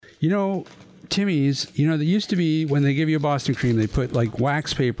Timmy's, they used to be, when they give you a Boston cream, they put like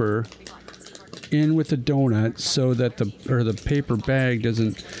wax paper in with the donut so that the paper bag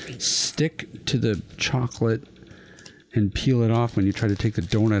doesn't stick to the chocolate and peel it off when you try to take the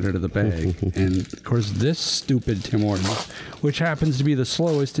donut out of the bag. And of course, this stupid Tim Hortons, which happens to be the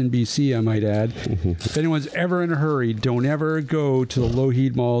slowest in BC, I might add. If anyone's ever in a hurry, don't ever go to the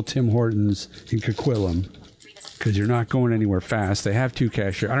Lougheed Mall Tim Hortons in Coquitlam, because you're not going anywhere fast. They have 2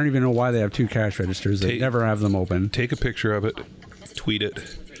 cash. I don't even know why they have 2 cash registers. They never have them open. Take a picture of it, tweet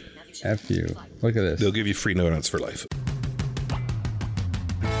it. F you. Look at this. They'll give you free donuts for life.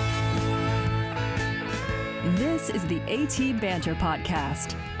 This is the AT Banter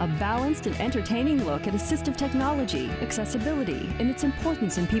Podcast, a balanced and entertaining look at assistive technology, accessibility, and its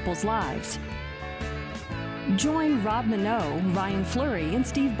importance in people's lives. Join Rob Minot, Ryan Fleury, and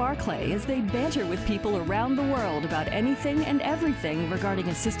Steve Barclay as they banter with people around the world about anything and everything regarding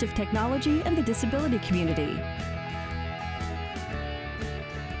assistive technology and the disability community.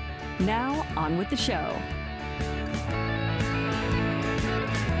 Now, on with the show.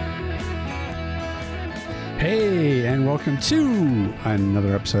 Hey, and welcome to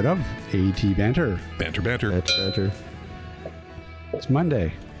another episode of AT Banter. Banter. It's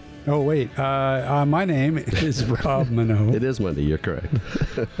Monday. Oh, wait. My name is Rob Minot. It is Monday. You're correct.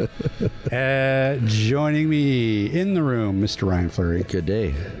 Joining me in the room, Mr. Ryan Fleury. Good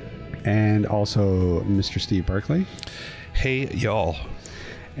day. And also Mr. Steve Barclay. Hey, y'all.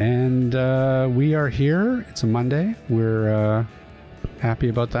 And we are here. It's a Monday. We're happy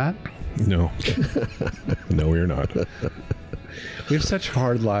about that. No. No, we're not. We have such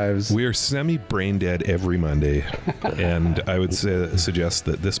hard lives. We are semi-brain dead every Monday, and I would suggest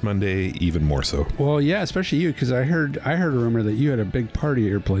that this Monday even more so. Well, yeah, especially you, because I heard a rumor that you had a big party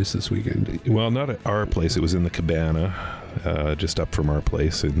at your place this weekend. Well, not at our place. It was in the Cabana, just up from our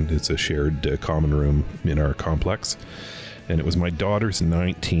place, and it's a shared common room in our complex. And it was my daughter's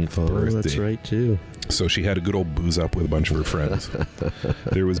 19th birthday. Oh, that's right, too. So she had a good old booze up with a bunch of her friends.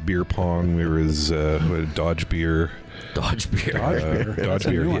 There was beer pong. There was Dodge beer. Dodge beer. Dodge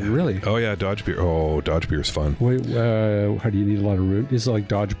beer. Yeah. Really? Oh, yeah, Dodge beer. Oh, Dodge beer is fun. Wait, how do you need a lot of room? Is it like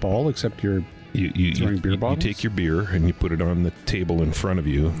dodge ball, except you're throwing beer bottles? You take your beer and you put it on the table in front of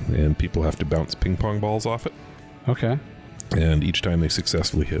you, and people have to bounce ping pong balls off it. Okay. And each time they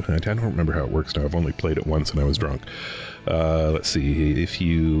successfully hit, I don't remember how it works now. I've only played it once and I was drunk. Let's see. If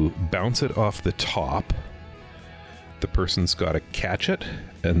you bounce it off the top, the person's got to catch it,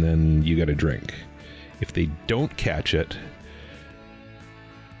 and then you got to drink. If they don't catch it,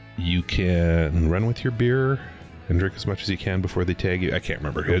 you can run with your beer and drink as much as you can before they tag you. I can't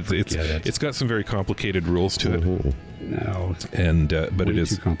remember. It's got some very complicated rules to it. No. And but it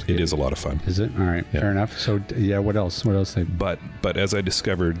is a lot of fun. Is it? All right. Yeah. Fair enough. So yeah, what else? But as I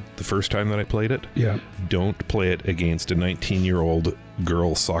discovered the first time that I played it, don't play it against a 19-year-old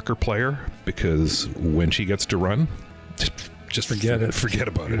girl soccer player, because when she gets to run, just forget it. Forget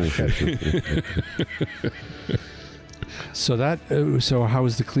about it. So how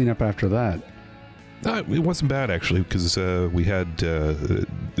was the cleanup after that? It wasn't bad, actually, because we had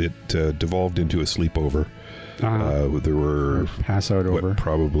it devolved into a sleepover. There were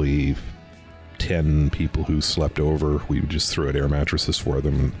probably 10 people who slept over. We would just throw out air mattresses for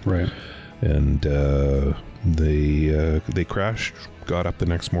them, right? And they crashed, got up the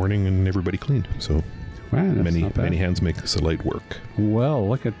next morning, and everybody cleaned. So many hands make this a light work. Well,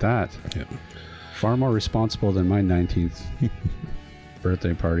 look at that. Yeah. Far more responsible than my 19th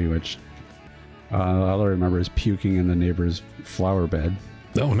birthday party, which all I remember is puking in the neighbor's flower bed.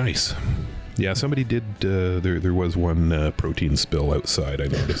 Oh, nice. Yeah, somebody did. There was one protein spill outside, I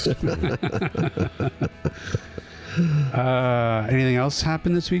noticed. Anything else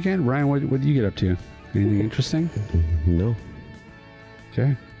happen this weekend? Ryan, what did you get up to? Anything interesting? No.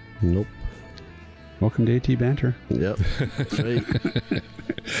 Okay. Nope. Welcome to AT Banter. Yep. That's right.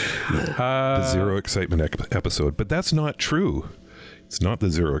 The Zero Excitement episode. But that's not true. It's not the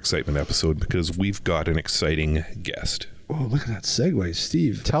Zero Excitement episode, because we've got an exciting guest. Oh, look at that segue,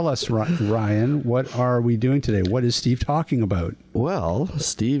 Steve. Tell us, Ryan, what are we doing today? What is Steve talking about? Well,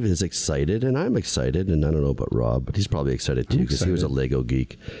 Steve is excited, and I'm excited, and I don't know about Rob, but he's probably excited too, because he was a Lego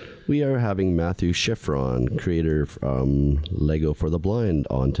geek. We are having Matthew Schifron, creator from Lego for the Blind,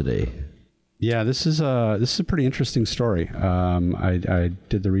 on today. Yeah, this is a pretty interesting story. I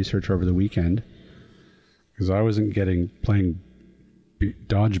did the research over the weekend because I wasn't playing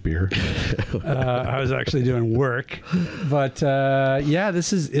Dodge beer. I was actually doing work, but yeah,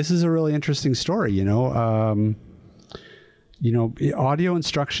 this is a really interesting story. audio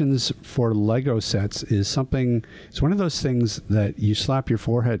instructions for Lego sets is something. It's one of those things that you slap your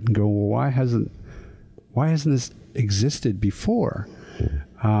forehead and go, well, why hasn't this existed before?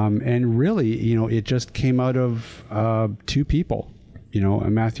 And really, it just came out of two people, a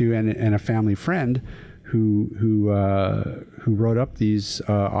Matthew and a family friend who wrote up these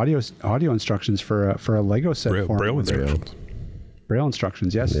audio instructions for a Lego set. Braille instructions. Braille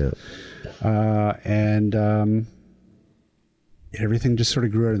instructions, yes. Yeah. And everything just sort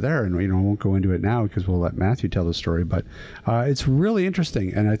of grew out of there. And I won't go into it now because we'll let Matthew tell the story. But it's really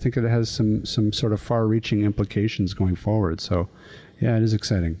interesting, and I think it has some sort of far-reaching implications going forward. So, yeah, it is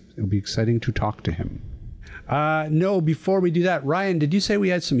exciting. It'll be exciting to talk to him. No, before we do that, Ryan, did you say we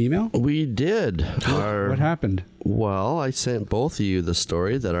had some email? We did. What happened? Well, I sent both of you the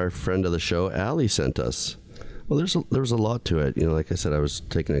story that our friend of the show, Allie, sent us. Well, there was a lot to it. Like I said, I was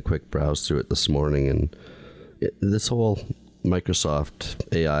taking a quick browse through it this morning, and this whole Microsoft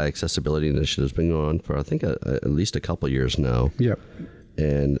AI accessibility initiative has been going on for, I think, at least a couple years now. Yep.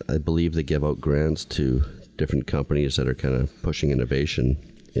 And I believe they give out grants to different companies that are kind of pushing innovation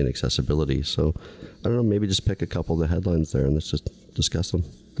in accessibility. So I don't know, maybe just pick a couple of the headlines there and let's just discuss them.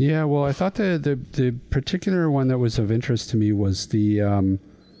 Yeah, well, I thought the particular one that was of interest to me was the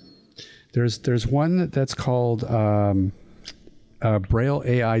there's one that's called Braille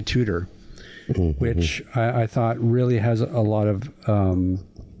AI Tutor, which I thought really has a lot of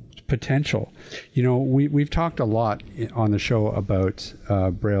potential. We've talked a lot on the show about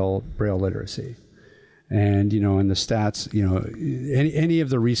Braille literacy. And, and the stats, any of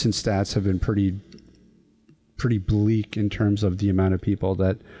the recent stats have been pretty bleak in terms of the amount of people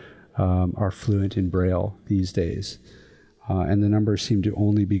that are fluent in Braille these days. And the numbers seem to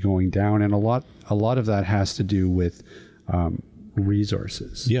only be going down. And a lot of that has to do with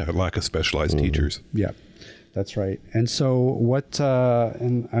resources. Yeah, lack of specialized teachers. Yeah, that's right. And so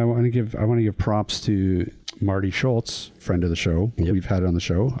and I want to give props to Marty Schultz, friend of the show. Yep. We've had on the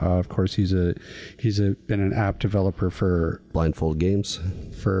show. Of course, he's been an app developer for Blindfold games,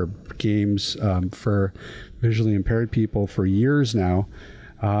 for visually impaired people for years now.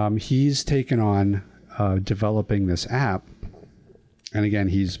 He's taken on developing this app, and again,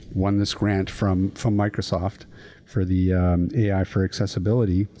 he's won this grant from Microsoft for the AI for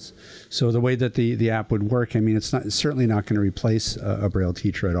accessibility. So the way that the app would work, it's certainly not going to replace a Braille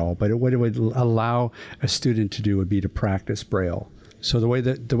teacher at all, but what it would allow a student to do would be to practice Braille. So the way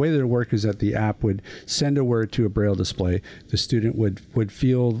that it would work is that the app would send a word to a Braille display. The student would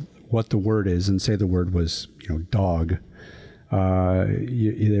feel what the word is and say the word was, dog.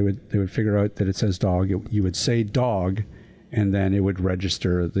 They would figure out that it says dog. You would say dog, and then it would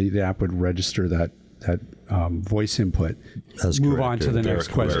register. The app would register that voice input. Move on to the next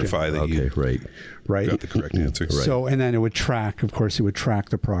question. Verify that you got the correct answer. Right. So, and then it would track. Of course, it would track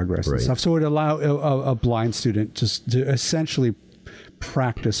the progress and stuff. So it would allow a blind student just to essentially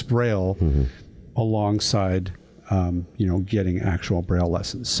practice Braille alongside, getting actual Braille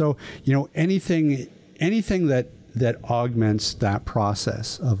lessons. So, anything that augments that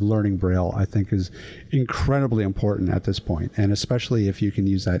process of learning Braille, I think, is incredibly important at this point, and especially if you can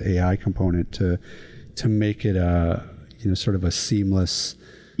use that AI component to make it a sort of a seamless,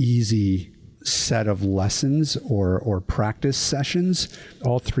 easy set of lessons or practice sessions.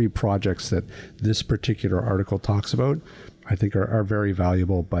 All three projects that this particular article talks about, I think, are very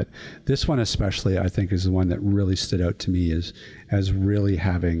valuable. But this one especially, I think, is the one that really stood out to me as really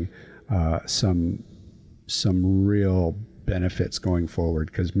having some real benefits going forward,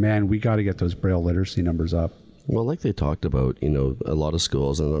 because man, we got to get those Braille literacy numbers up. Well, like they talked about, a lot of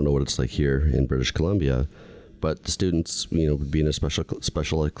schools, and I don't know what it's like here in British Columbia, but the students, would be in a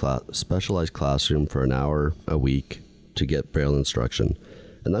specialized classroom for an hour a week to get Braille instruction.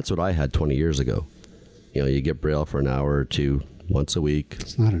 And that's what I had 20 years ago. You get Braille for an hour or two once a week.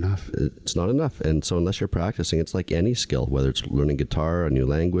 It's not enough. It's not enough. And so unless you're practicing, it's like any skill, whether it's learning guitar, a new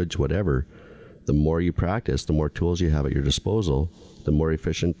language, whatever. The more you practice, the more tools you have at your disposal, the more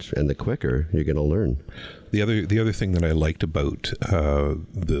efficient and the quicker you're going to learn. The other thing that I liked about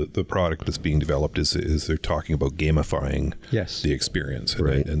the product that's being developed is they're talking about gamifying the experience,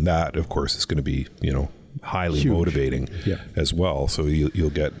 and that of course is going to be highly huge. Motivating as well. So you'll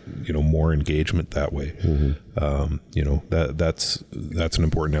get more engagement that way. That's an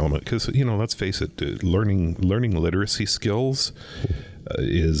important element, because let's face it, learning literacy skills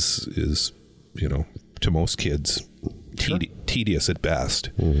is to most kids tedious at best,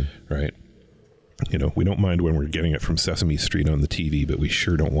 right? You know, we don't mind when we're getting it from Sesame Street on the TV, but we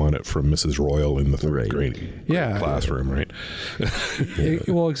sure don't want it from Mrs. Royal in the third grade classroom, right?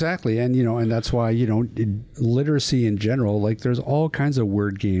 Well, exactly. And, you know, and that's why, you know, literacy in general, like there's all kinds of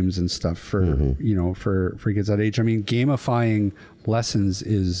word games and stuff for, you know, for kids that age. I mean, gamifying lessons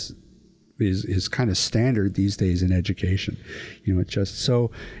is kind of standard these days in education. You know, it just so,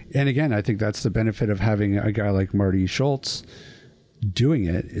 and again, I think that's the benefit of having a guy like Marty Schultz doing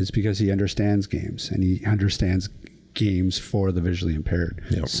it, is because he understands games and he understands games for the visually impaired.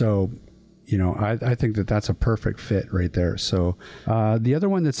 Yep. So, you know, I think that that's a perfect fit right there. So the other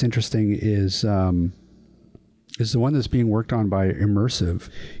one that's interesting is the one that's being worked on by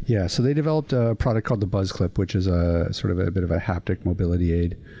Immersive. Yeah, so they developed a product called the BuzzClip, which is a sort of a bit of a haptic mobility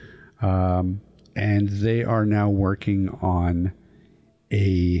aid. And they are now working on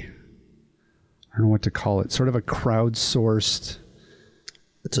I don't know what to call it, sort of a crowdsourced...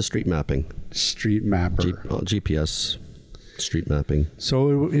 It's a street mapper. GPS street mapping.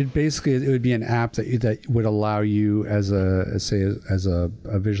 So it would be an app that would allow you as a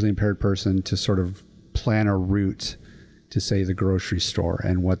visually impaired person to sort of plan a route to, say, the grocery store,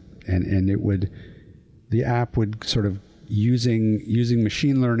 and the app would sort of using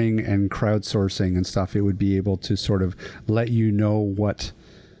machine learning and crowdsourcing and stuff, it would be able to sort of let you know what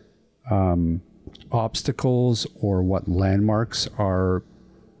obstacles or what landmarks are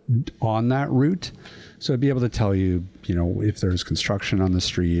on that route. So it'd be able to tell you, you know, if there's construction on the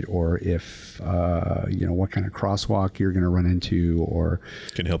street, or if, you know, what kind of crosswalk you're going to run into, or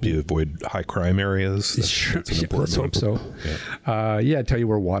can help you avoid high crime areas. Let's hope so. Tell you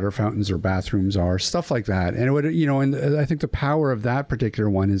where water fountains or bathrooms are, stuff like that. And it would, you know, and I think the power of that particular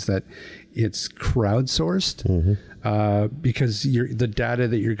one is that it's crowdsourced, because the data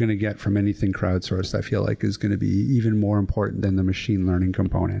that you're going to get from anything crowdsourced, I feel like, is going to be even more important than the machine learning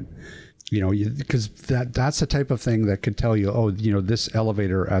component. You know, because that's the type of thing that could tell you, oh, you know, this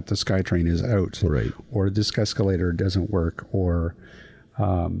elevator at the SkyTrain is out, right? Or this escalator doesn't work, or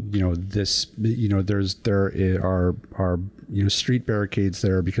you know, this, you know, there are you know, street barricades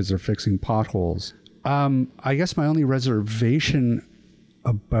there because they're fixing potholes. I guess my only reservation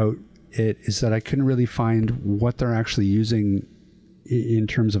about it is that I couldn't really find what they're actually using in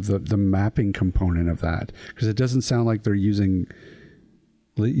terms of the mapping component of that, because it doesn't sound like they're using,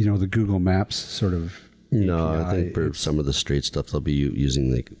 you know, the Google Maps sort of API. No, I think for some of the street stuff they'll be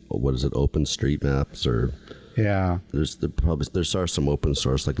using, like, what is it, Open Street Maps, or there are some open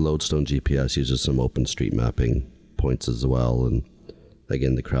source, like Lodestone GPS uses some open street mapping points as well. And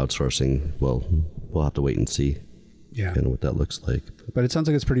again, the crowdsourcing, well, we'll have to wait and see kind of what that looks like. But it sounds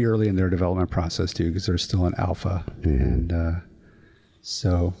like it's pretty early in their development process too, because they're still in alpha. And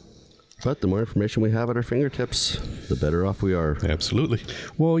so... But the more information we have at our fingertips, the better off we are. Absolutely.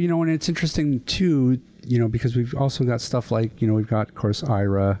 Well, you know, and it's interesting too, you know, because we've also got stuff like, you know, we've got, of course,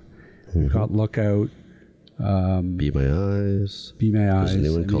 Ira, we've got Lookout. Be My Eyes. There's a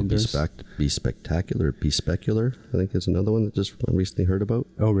new one called Be Spectacular, Be Specular, I think is another one that just recently heard about.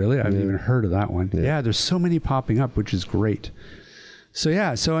 Oh, really? I haven't even heard of that one. Yeah, there's so many popping up, which is great. So,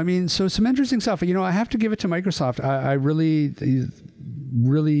 yeah, so some interesting stuff. You know, I have to give it to Microsoft. I really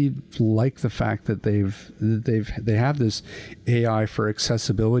like the fact that they have this AI for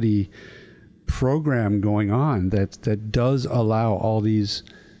accessibility program going on that does allow all these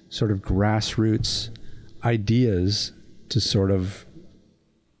sort of grassroots ideas to sort of,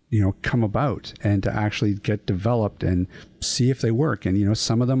 you know, come about and to actually get developed and see if they work. And, you know,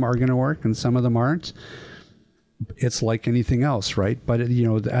 some of them are going to work and some of them aren't. It's like anything else, right? But, you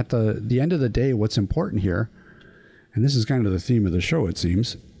know, at the end of the day, what's important here, and this is kind of the theme of the show, it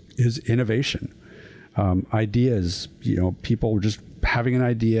seems, is innovation. Ideas, you know, people just having an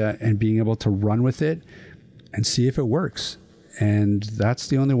idea and being able to run with it and see if it works. And that's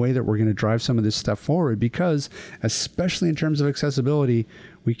the only way that we're going to drive some of this stuff forward, because especially in terms of accessibility,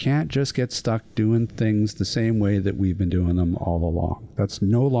 we can't just get stuck doing things the same way that we've been doing them all along. That's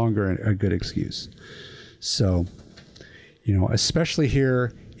no longer a good excuse. So, you know, especially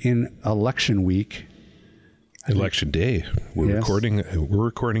here in election week, Election day. We're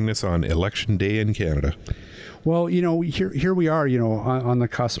recording this on Election Day in Canada. Well, you know, here we are, you know, on the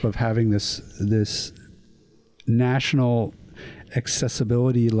cusp of having this national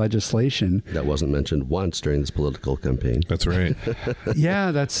accessibility legislation Mm-hmm. that wasn't mentioned once during this political campaign. That's right.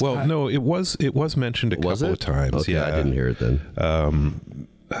 Yeah, that's well, no, it was mentioned a couple of times. Okay, yeah, I didn't hear it then.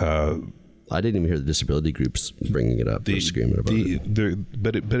 I didn't even hear the disability groups bringing it up or screaming about it.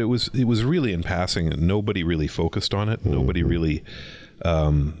 But it was really in passing, and nobody really focused on it. Nobody really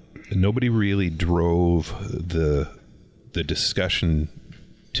drove the discussion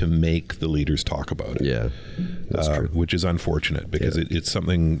to make the leaders talk about it. Yeah, that's true. Which is unfortunate because it's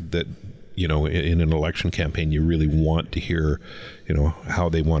something that, in an election campaign, you really want to hear, how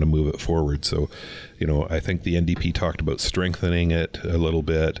they want to move it forward. So, I think the NDP talked about strengthening it a little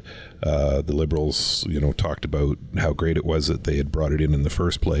bit. The Liberals, talked about how great it was that they had brought it in the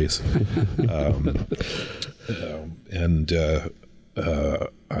first place.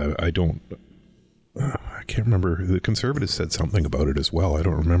 I can't remember. The Conservatives said something about it as well. I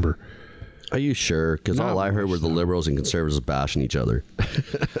don't remember. Are you sure? Because all I heard were the Liberals and Conservatives bashing each other.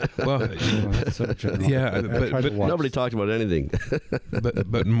 Well, That's so general. yeah, but Nobody talked about anything.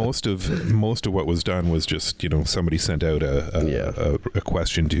 but most of what was done was just somebody sent out a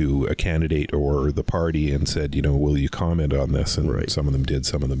question to a candidate or the party and said will you comment on this, and some of them did,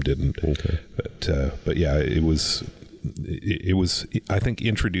 some of them didn't. Okay. But yeah, it was I think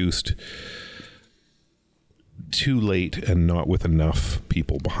introduced too late and not with enough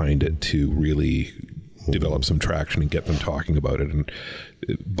people behind it to really develop some traction and get them talking about it. And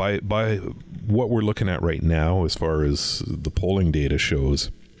by what we're looking at right now, as far as the polling data shows,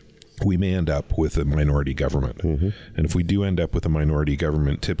 we may end up with a minority government. Mm-hmm. And if we do end up with a minority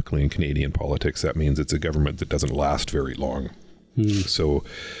government, typically in Canadian politics, that means it's a government that doesn't last very long. Mm. So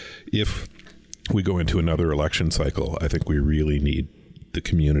if we go into another election cycle, I think we really need the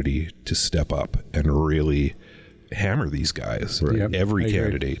community to step up and really hammer these guys. Right. Yep. Every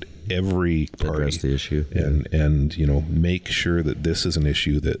candidate, every party, address the issue, and make sure that this is an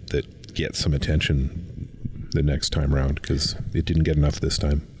issue that gets some attention the next time around, because it didn't get enough this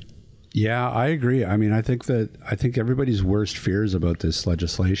time. Yeah, I agree. I mean, I think everybody's worst fears about this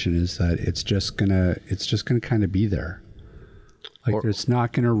legislation is that it's just gonna kind of be there. Like, it's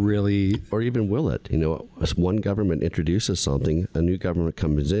not going to really... Or even will it? As one government introduces something, a new government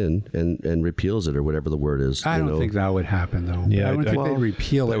comes in and repeals it, or whatever the word is. I don't think that would happen, though. Yeah, I don't think they'd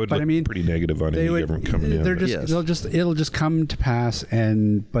repeal that it. Would but look I mean, pretty negative on any government coming in. It'll just come to pass,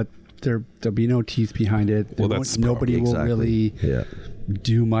 but there'll be no teeth behind it. Nobody will really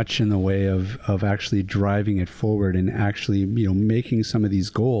do much in the way of actually driving it forward and actually making some of these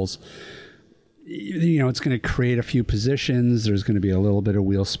goals. It's going to create a few positions. There's going to be a little bit of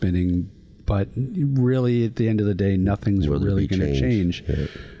wheel spinning, but really at the end of the day, nothing's really going to change. Yeah.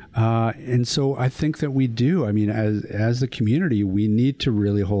 And so I think that we do. I mean, as the community, we need to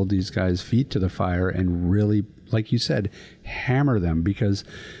really hold these guys' feet to the fire and really, like you said, hammer them, because,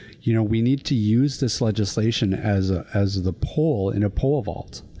 we need to use this legislation as the pole in a pole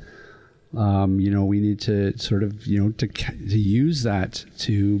vault. We need to sort of, to use that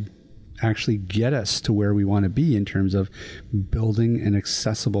to actually get us to where we want to be in terms of building an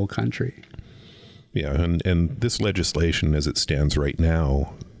accessible country. Yeah, and this legislation as it stands right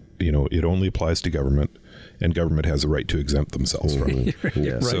now, it only applies to government, and government has the right to exempt themselves from it.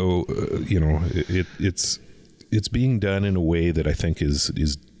 Yeah. Right. So, it's being done in a way that I think is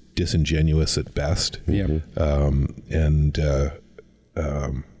disingenuous at best. Yeah.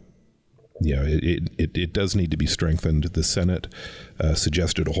 It does need to be strengthened. The Senate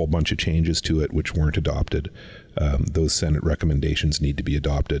suggested a whole bunch of changes to it which weren't adopted. Those Senate recommendations need to be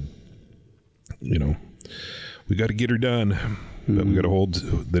adopted. We got to get her done, but we got to hold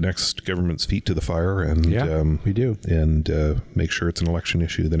the next government's feet to the fire, and we do, and make sure it's an election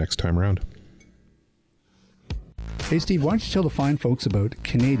issue the next time around. Hey, Steve, why don't you tell the fine folks about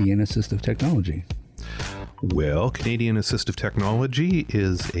Canadian Assistive Technology? Well, Canadian Assistive Technology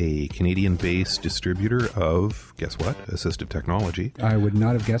is a Canadian-based distributor of, guess what? Assistive technology. I would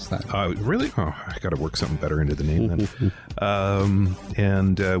not have guessed that. Really? Oh, I got to work something better into the name then.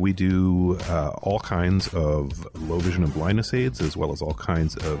 And we do all kinds of low vision and blindness aids, as well as all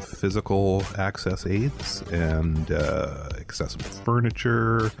kinds of physical access aids and accessible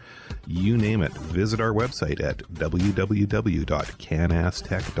furniture. You name it. Visit our website at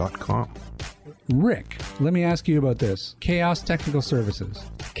www.canastech.com. Rick, let me ask you about this. Chaos Technical Services.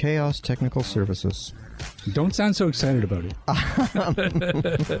 Chaos Technical Services. Don't sound so excited about it.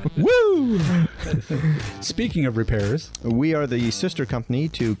 Woo! Speaking of repairs. We are the sister company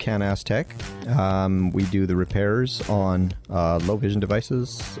to CanAsTech. We do the repairs on low vision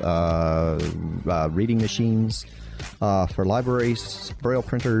devices, reading machines, for libraries, braille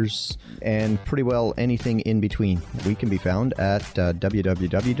printers, and pretty well anything in between. We can be found at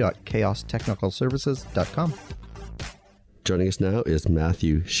www.chaostechnicalservices.com. Joining us now is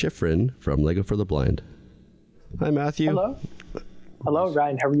Matthew Schifrin from Lego for the Blind. Hi, Matthew. Hello. Hello,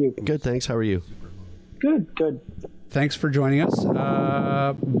 Ryan. How are you? Good, thanks. How are you? Good. Thanks for joining us.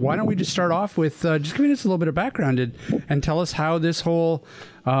 Why don't we just start off with just giving us a little bit of background and tell us how this whole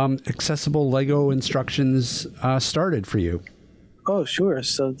accessible Lego instructions started for you. Oh, sure.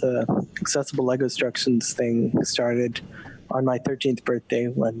 So the accessible Lego instructions thing started on my 13th birthday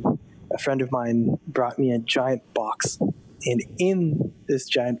when a friend of mine brought me a giant box. And in this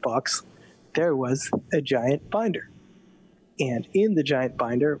giant box, there was a giant binder. And in the giant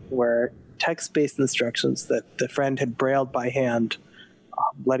binder were text-based instructions that the friend had brailled by hand,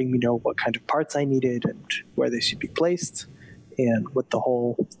 letting me know what kind of parts I needed and where they should be placed, and what the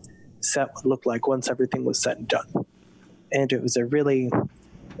whole set would look like once everything was said and done. And it was a really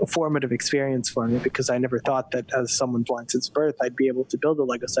formative experience for me because I never thought that as someone blind since birth, I'd be able to build a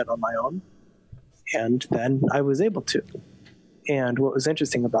Lego set on my own. And then I was able to. And what was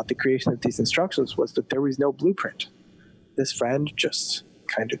interesting about the creation of these instructions was that there was no blueprint. This friend just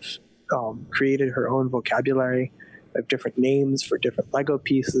kind of created her own vocabulary of different names for different Lego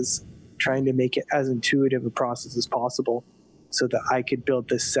pieces, trying to make it as intuitive a process as possible so that I could build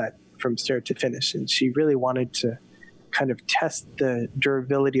this set from start to finish. And she really wanted to kind of test the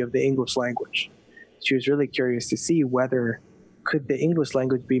durability of the English language. She was really curious to see whether could the English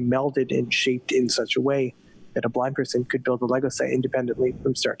language be melded and shaped in such a way that a blind person could build a Lego set independently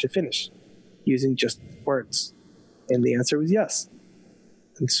from start to finish using just words. And the answer was yes.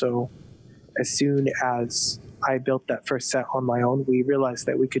 And so as soon as I built that first set on my own, we realized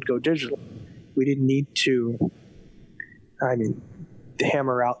that we could go digital. We didn't need to,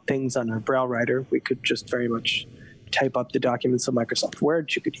 hammer out things on a Braille writer. We could just very much type up the documents in Microsoft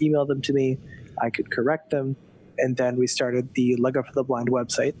Word. You could email them to me. I could correct them. And then we started the Lego for the Blind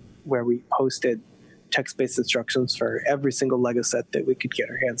website, where we posted text-based instructions for every single Lego set that we could get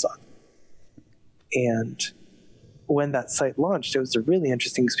our hands on. And when that site launched, it was a really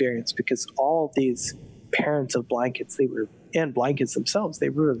interesting experience because all these parents of blind kids, and blind kids themselves, they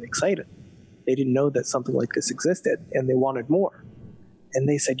were really excited. They didn't know that something like this existed, and they wanted more. And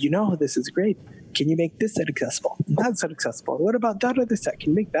they said, this is great. Can you make this set accessible? And that set accessible? What about that other set? Can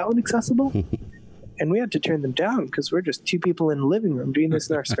you make that one accessible? And we had to turn them down because we're just two people in the living room doing this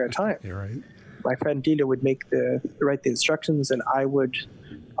in our spare time. You're right. My friend Dina would write the instructions, and I would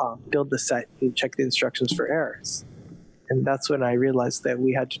build the set and check the instructions for errors. And that's when I realized that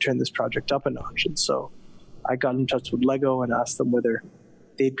we had to turn this project up a notch. And so I got in touch with Lego and asked them whether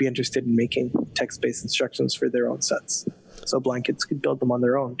they'd be interested in making text-based instructions for their own sets, so blind kids could build them on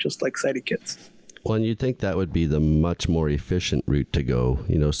their own, just like sighted kids. Well, and you'd think that would be the much more efficient route to go.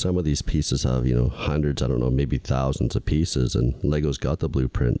 Some of these pieces have, hundreds, maybe thousands of pieces, and Lego's got the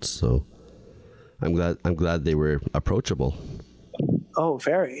blueprints. So I'm glad they were approachable. Oh,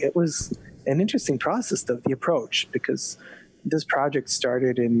 very. It was an interesting process, though, the approach, because this project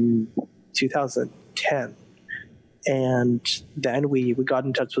started in 2010. And then we got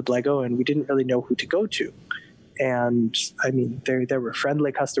in touch with Lego, and we didn't really know who to go to. And there were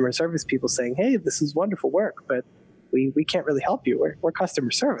friendly customer service people saying, "Hey, this is wonderful work, but we can't really help you. We're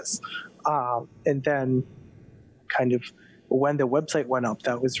customer service." And then kind of when the website went up,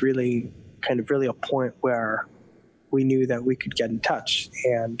 that was really a point where we knew that we could get in touch.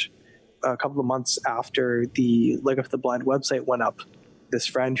 And a couple of months after the Lego for the Blind website went up, this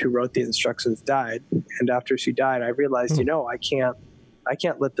friend who wrote the instructions died. And after she died, I realized, I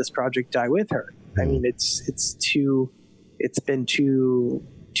can't let this project die with her. It's been too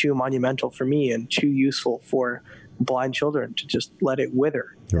monumental for me and too useful for blind children to just let it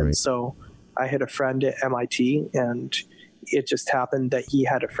wither. Right. And so I had a friend at MIT, and it just happened that he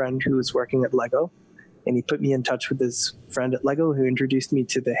had a friend who was working at Lego, and he put me in touch with his friend at Lego, who introduced me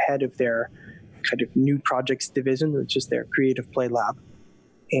to the head of their kind of new projects division, which is their Creative Play Lab.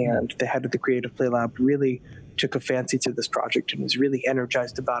 And the head of the Creative Play Lab really took a fancy to this project and was really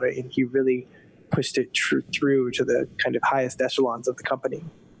energized about it, and he really pushed it through to the kind of highest echelons of the company.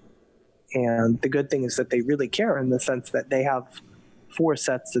 And the good thing is that they really care, in the sense that they have 4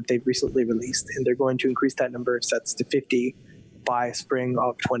 sets that they've recently released, and they're going to increase that number of sets to 50 by spring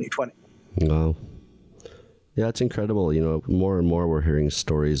of 2020. Wow. Yeah, it's incredible. More and more we're hearing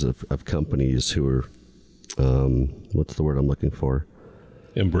stories of companies who are, what's the word I'm looking for?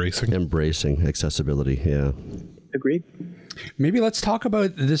 Embracing accessibility, yeah. Agreed. Maybe let's talk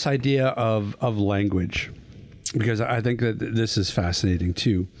about this idea of language, because I think that this is fascinating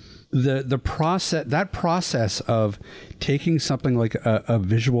too. The process of taking something like a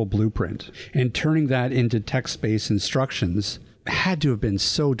visual blueprint and turning that into text-based instructions had to have been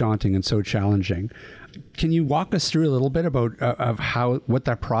so daunting and so challenging. Can you walk us through a little bit about what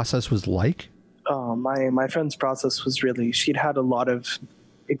that process was like? My friend's process was really, she'd had a lot of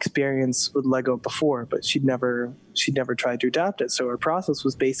experience with Lego before, but she'd never tried to adapt it. So her process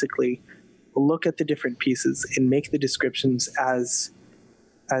was basically look at the different pieces and make the descriptions as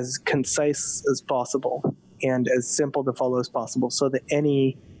concise as possible, and as simple to follow as possible, so that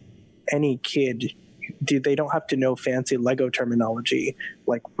any kid, they don't have to know fancy Lego terminology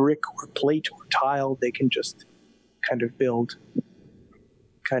like brick or plate or tile. They can just kind of build,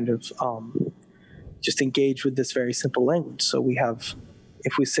 just engage with this very simple language. So we have,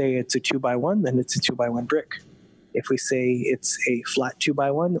 if we say it's a 2x1, then it's a 2x1 brick. If we say it's a flat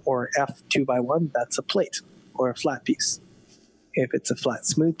 2x1 or F 2x1, that's a plate or a flat piece. If it's a flat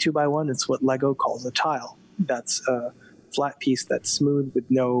smooth 2x1, it's what Lego calls a tile. That's a flat piece that's smooth with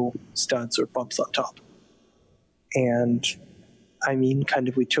no studs or bumps on top. And I mean, kind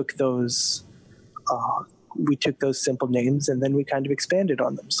of, we took those simple names and then we kind of expanded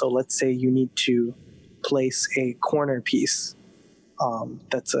on them. So let's say you need to place a corner piece.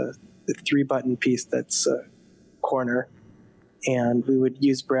 That's a 3-button piece that's a corner, and we would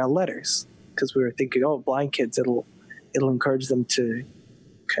use Braille letters because we were thinking, blind kids, it'll encourage them to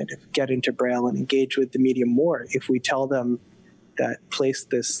kind of get into Braille and engage with the medium more if we tell them that place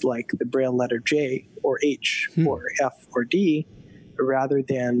this like the Braille letter J or H or F or D, rather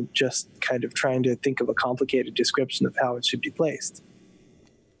than just kind of trying to think of a complicated description of how it should be placed.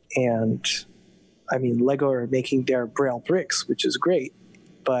 And I mean, Lego are making their Braille bricks, which is great,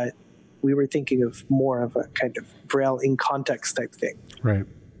 but we were thinking of more of a kind of Braille in context type thing. Right.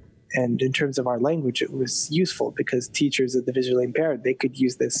 And in terms of our language, it was useful because teachers of the visually impaired, they could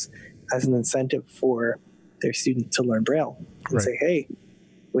use this as an incentive for their students to learn Braille and say, hey,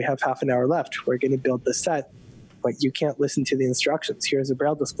 we have half an hour left. We're going to build this set, but you can't listen to the instructions. Here's a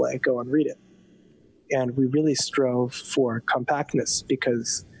Braille display. Go and read it. And we really strove for compactness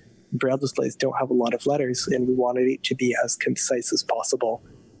because Braille displays don't have a lot of letters, and we wanted it to be as concise as possible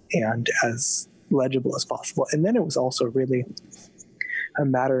and as legible as possible. And then it was also really a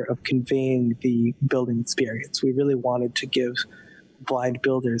matter of conveying the building experience. We really wanted to give blind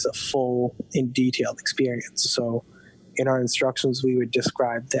builders a full and detailed experience. So in our instructions, we would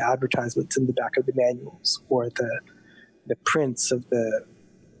describe the advertisements in the back of the manuals, or the prints of the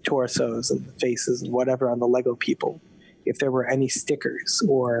torsos and the faces and whatever on the Lego people. If there were any stickers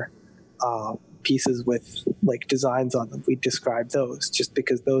or pieces with like designs on them, we'd describe those, just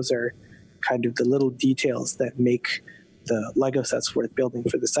because those are kind of the little details that make the Lego sets worth building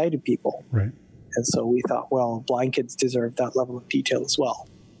for the sighted people. Right. And so we thought, well, blind kids deserve that level of detail as well.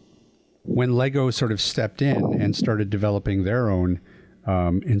 When Lego sort of stepped in and started developing their own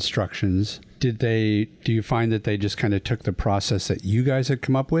instructions, do you find that they just kind of took the process that you guys had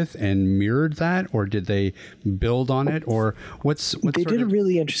come up with and mirrored that, or did they build on it, or what's they did a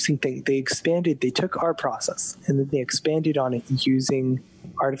really interesting thing. They took our process and then they expanded on it using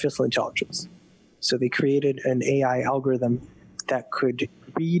artificial intelligence. So they created an AI algorithm that could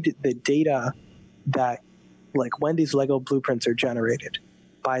read the data that, like, when these Lego blueprints are generated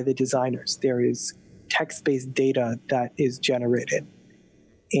by the designers, there is text-based data that is generated.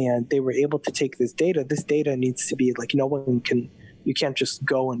 And they were able to take this data. This data needs to be like, you can't just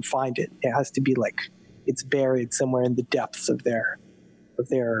go and find it. It has to be like, it's buried somewhere in the depths of their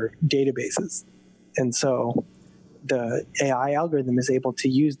databases. And so the AI algorithm is able to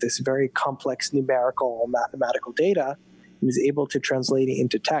use this very complex numerical mathematical data and is able to translate it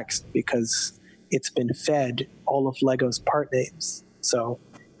into text because it's been fed all of Lego's part names. So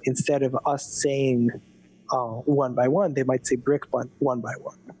instead of us saying 1 by 1, they might say brick 1 by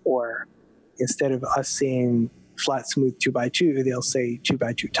 1. Or instead of us saying flat smooth 2 by 2, they'll say 2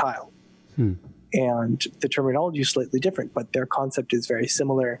 by 2 tile. And the terminology is slightly different, but their concept is very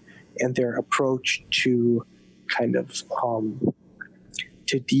similar, and their approach to kind of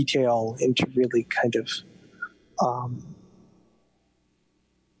to detail and to really kind of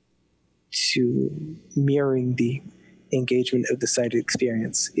to mirroring the engagement of the sighted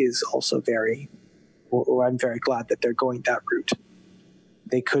experience is also I'm very glad that they're going that route.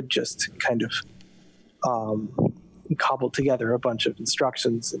 They could just kind of cobble together a bunch of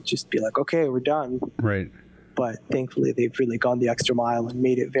instructions and just be like, okay, we're done. Right. But thankfully, they've really gone the extra mile and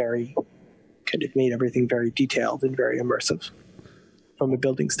made everything very detailed and very immersive from a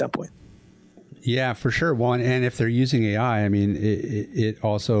building standpoint. Yeah, for sure. Well, and if they're using AI, I mean, it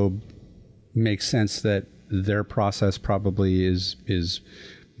also makes sense that their process probably is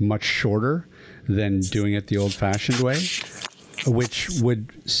much shorter than doing it the old-fashioned way, which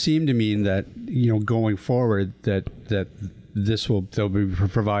would seem to mean that, going forward, that they'll be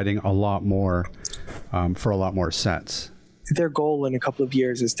providing a lot more for a lot more sets. Their goal in a couple of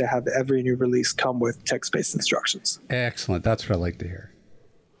years is to have every new release come with text-based instructions. Excellent. That's what I like to hear.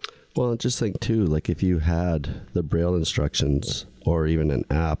 Well, just think too, like if you had the Braille instructions or even an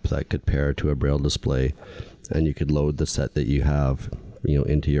app that could pair to a Braille display, and you could load the set that you have,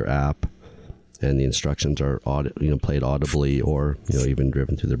 into your app, and the instructions are played audibly or even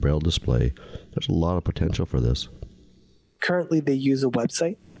driven through the Braille display. There's a lot of potential for this. Currently, they use a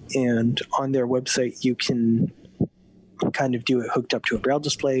website, and on their website, you can kind of do it hooked up to a Braille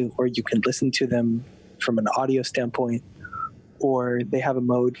display, or you can listen to them from an audio standpoint, or they have a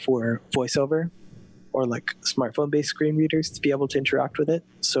mode for voiceover or like smartphone-based screen readers to be able to interact with it.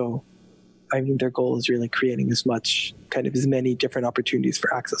 So, I mean, their goal is really creating as many different opportunities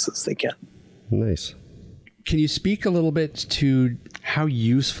for access as they can. Nice. Can you speak a little bit to how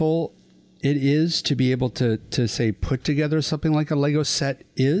useful it is to be able to say put together something like a Lego set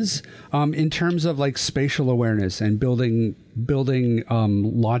is in terms of like spatial awareness and building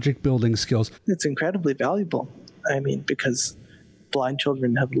logic building skills? It's incredibly valuable. I mean, because blind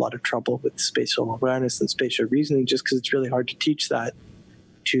children have a lot of trouble with spatial awareness and spatial reasoning just because it's really hard to teach that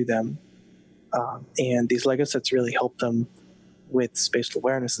to them. And these Lego sets really help them with spatial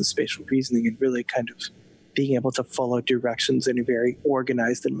awareness and spatial reasoning and really kind of being able to follow directions in a very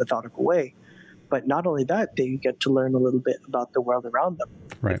organized and methodical way. But not only that, they get to learn a little bit about the world around them.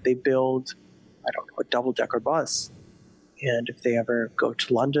 Right. If they build, a double-decker bus, and if they ever go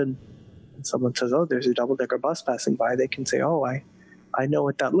to London and someone says, oh, there's a double-decker bus passing by, they can say, oh, I know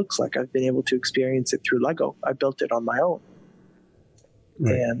what that looks like. I've been able to experience it through Lego. I built it on my own.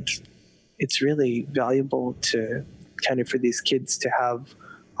 Right. And it's really valuable to kind of for these kids to have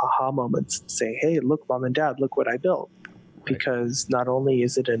aha moments and say, hey, look, Mom and Dad, look what I built. Right. Because not only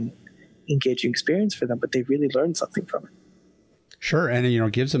is it an engaging experience for them, but they really learn something from it. Sure. And,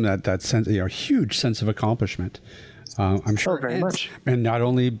 it gives them that sense, huge sense of accomplishment. I'm sure. Very much. And not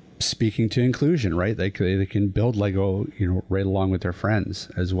only speaking to inclusion, right? They can build Lego, right along with their friends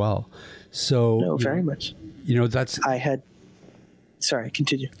as well. So. No, very much. Sorry,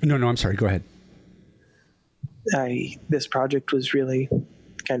 continue. No, I'm sorry. Go ahead. This project was really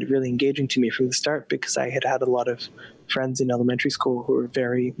engaging to me from the start because I had a lot of friends in elementary school who were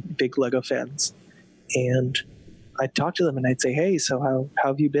very big Lego fans. And I'd talk to them and I'd say, hey, so how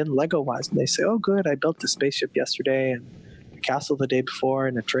have you been Lego-wise? And they say, oh, good. I built a spaceship yesterday and a castle the day before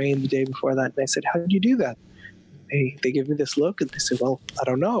and a train the day before that. And I said, how did you do that? They give me this look and they say, well, I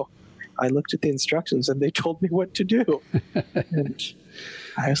don't know. I looked at the instructions and they told me what to do. And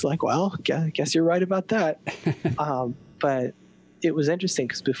I was like, well, I guess you're right about that. But it was interesting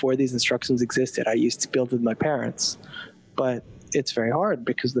because before these instructions existed, I used to build with my parents. But it's very hard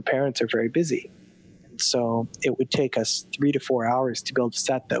because the parents are very busy. And so it would take us 3 to 4 hours to build a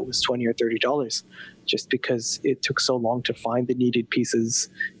set that was $20 or $30 just because it took so long to find the needed pieces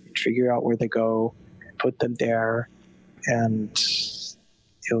and figure out where they go, put them there. And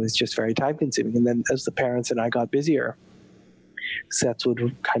it was just very time consuming. And then as the parents and I got busier, sets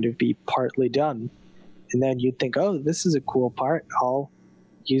would kind of be partly done. And then you'd think, oh, this is a cool part. I'll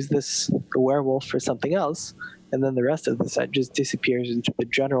use the werewolf for something else. And then the rest of the set just disappears into the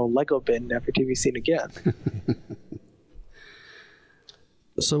general Lego bin, never to be seen again.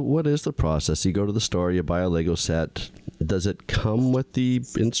 So what is the process? You go to the store, you buy a Lego set. Does it come with the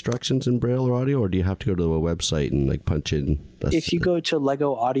instructions in Braille or audio, or do you have to go to a website and punch in? If you go to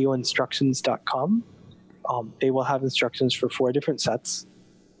LegoAudioInstructions.com, they will have instructions for 4 different sets.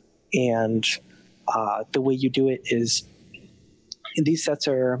 And the way you do it is, these sets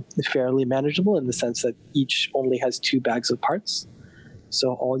are fairly manageable in the sense that each only has 2 bags of parts.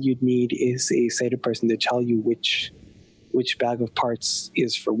 So all you'd need is a sighted person to tell you which bag of parts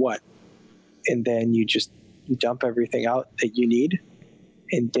is for what. And then you just dump everything out that you need.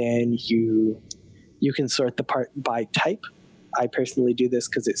 And then you can sort the part by type. I personally do this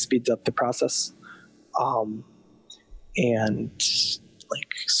because it speeds up the process. And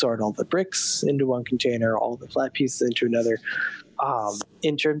sort all the bricks into one container, all the flat pieces into another.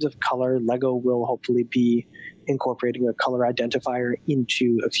 In terms of color, Lego will hopefully be incorporating a color identifier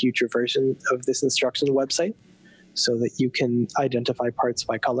into a future version of this instruction website so that you can identify parts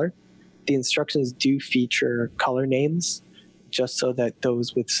by color. The instructions do feature color names just so that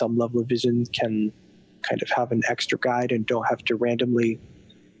those with some level of vision can kind of have an extra guide and don't have to randomly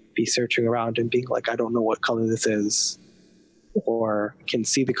be searching around and being like, I don't know what color this is, or can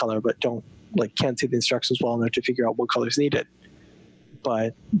see the color but can't see the instructions well enough to figure out what color is needed.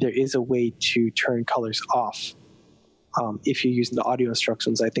 But there is a way to turn colors off. If you're using the audio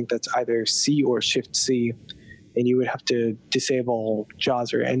instructions, I think that's either C or Shift C, and you would have to disable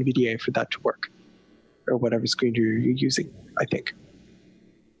JAWS or NVDA for that to work, or whatever screen you're using, I think,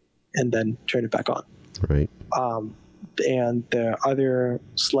 and then turn it back on. Right. And the other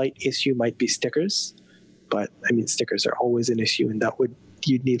slight issue might be stickers, but I mean, stickers are always an issue, and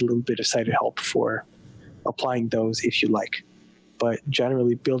you'd need a little bit of sighted help for applying those if you like. but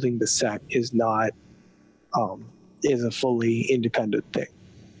generally building the set is not is a fully independent thing.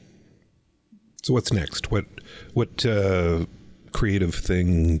 So what's next? What creative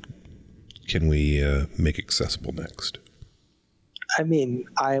thing can we make accessible next? I mean,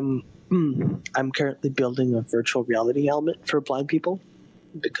 I'm currently building a virtual reality helmet for blind people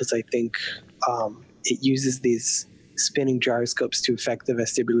because I think it uses these spinning gyroscopes to affect the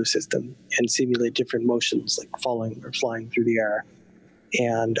vestibular system and simulate different motions like falling or flying through the air.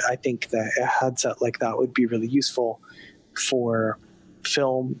 And I think that a headset like that would be really useful for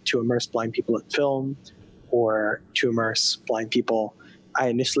film, to immerse blind people in film, or to immerse blind people. I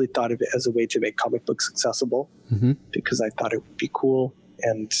initially thought of it as a way to make comic books accessible because I thought it would be cool.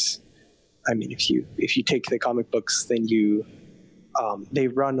 And I mean, if you take the comic books, then they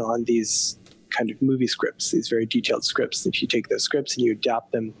run on these kind of movie scripts, these very detailed scripts. If you take those scripts and you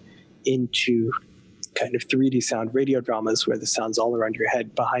adapt them into kind of 3D sound radio dramas where the sound's all around your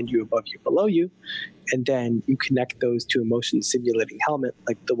head, behind you, above you, below you, and then you connect those to a motion simulating helmet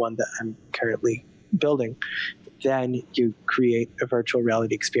like the one that I'm currently building, then you create a virtual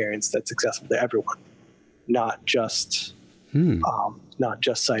reality experience that's accessible to everyone, not just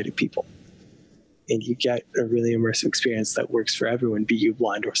sighted people. And you get a really immersive experience that works for everyone, be you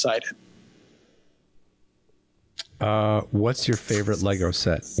blind or sighted. What's your favorite Lego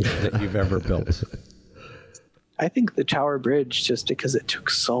set that you've ever built? I think the Tower Bridge, just because it took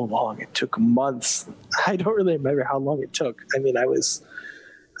so long. It took months. I don't really remember how long it took. I mean, I was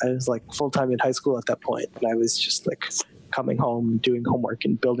like full-time in high school at that point, and I was just like coming home, doing homework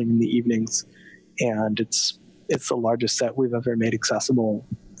and building in the evenings. And it's the largest set we've ever made accessible,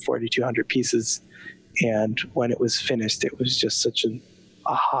 4,200 pieces. And when it was finished, it was just such an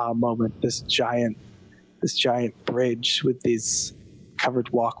aha moment. This giant bridge with these covered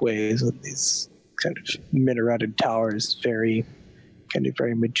walkways and these kind of minareted towers, very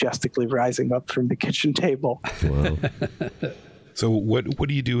majestically rising up from the kitchen table. Wow. So what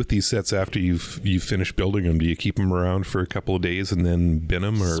do you do with these sets after you've finished building them? Do you keep them around for a couple of days and then bin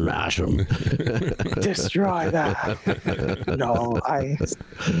them, or smash them? Destroy that. No,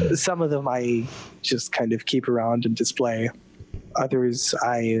 some of them I just kind of keep around and display. Others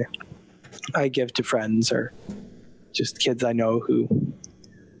I give to friends or just kids I know who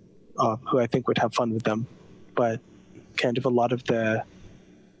I think would have fun with them. But kind of a lot of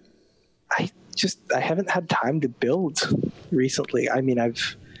I haven't had time to build recently. I mean,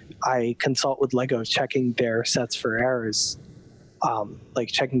 I consult with Lego checking their sets for errors, like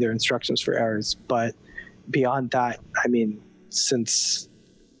checking their instructions for errors. But beyond that, I mean, since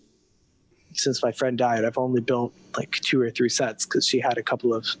my friend died, I've only built like 2 or 3 sets because she had a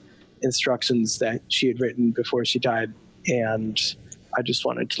couple of instructions that she had written before she died, and I just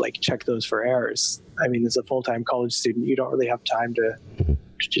wanted to like check those for errors. I mean, as a full-time college student, you don't really have time to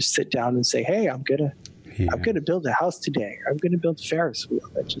just sit down and say, hey, I'm gonna build a house today, or I'm gonna build a Ferris wheel.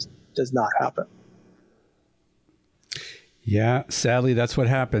 That just does not happen. Yeah, sadly, that's what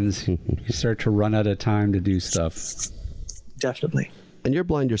happens. You start to run out of time to do stuff. Definitely. And you're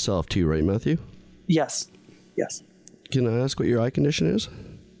blind yourself too, right, Matthew? Yes. Can I ask what your eye condition is?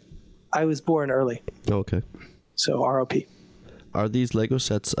 I was born early. Oh, okay. So ROP. Are these Lego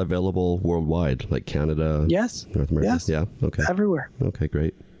sets available worldwide, like Canada? Yes. North America? Yes. Yeah. Okay. Everywhere. Okay,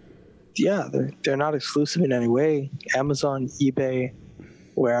 great. Yeah, they're not exclusive in any way. Amazon, eBay,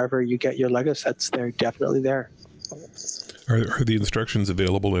 wherever you get your Lego sets, they're definitely there. Are the instructions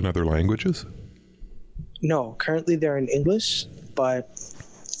available in other languages? No, currently they're in English, but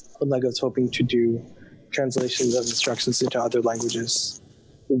Lego's hoping to do translations of instructions into other languages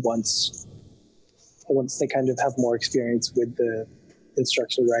once they kind of have more experience with the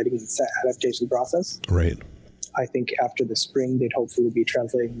instruction writing and set adaptation process. Right. I think after the spring, they'd hopefully be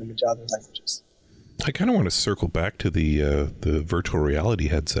translating them into other languages. I kind of want to circle back to the virtual reality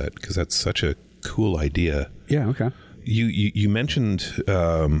headset because that's such a cool idea. Yeah, okay. You mentioned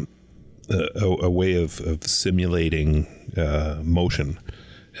a way of simulating motion,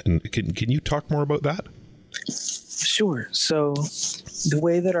 and can you talk more about that? Sure. So the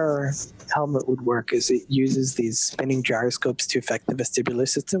way that our helmet would work is it uses these spinning gyroscopes to affect the vestibular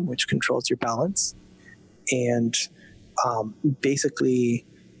system, which controls your balance. And basically,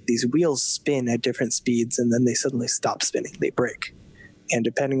 these wheels spin at different speeds, and then they suddenly stop spinning. They break. And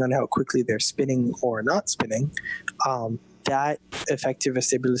depending on how quickly they're spinning or not spinning, that affects your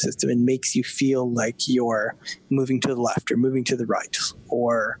vestibular system and makes you feel like you're moving to the left or moving to the right,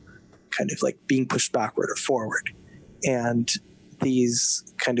 or kind of like being pushed backward or forward. And these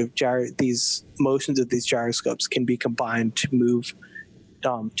kind of these motions of these gyroscopes can be combined to move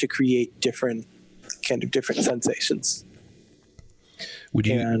to create different sensations. Would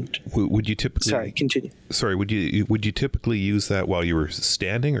you typically? Sorry, continue. Sorry, would you typically use that while you were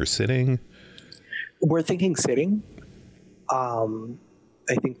standing or sitting? We're thinking sitting.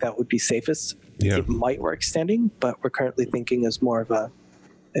 I think that would be safest. Yeah. It might work standing, but we're currently thinking as more of a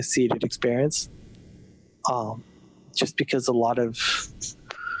seated experience. Just because a lot of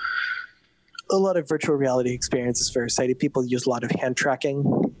virtual reality experiences for sighted people use a lot of hand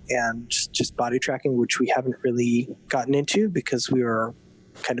tracking and just body tracking, which we haven't really gotten into because we were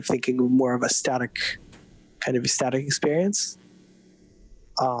kind of thinking more of a static experience.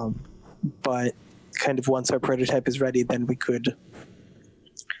 But kind of once our prototype is ready, then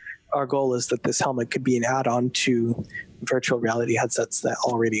our goal is that this helmet could be an add-on to virtual reality headsets that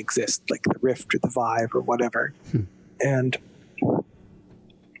already exist, like the Rift or the Vive or whatever. And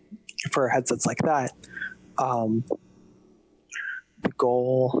for headsets like that, the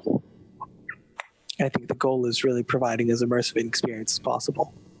goal is really providing as immersive an experience as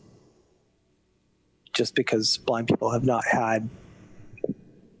possible. Just because blind people have not had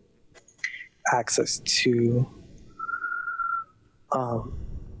access to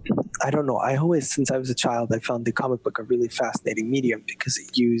I don't know. I always, since I was a child, I found the comic book a really fascinating medium because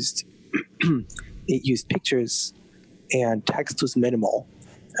it used pictures and text was minimal.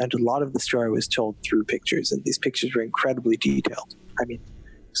 And a lot of the story was told through pictures, and these pictures were incredibly detailed. I mean,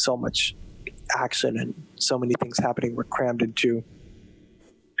 so much action and so many things happening were crammed into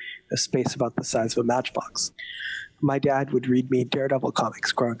a space about the size of a matchbox. My dad would read me Daredevil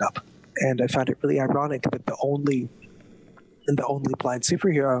comics growing up, and I found it really ironic that the only blind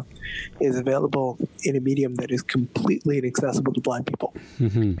superhero is available in a medium that is completely inaccessible to blind people.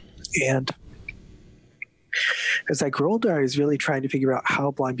 Mm-hmm. And as I grew older, I was really trying to figure out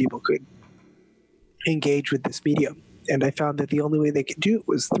how blind people could engage with this medium. And I found that the only way they could do it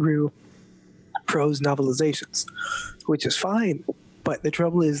was through prose novelizations, which is fine. But the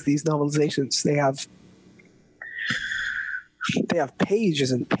trouble is these novelizations, they have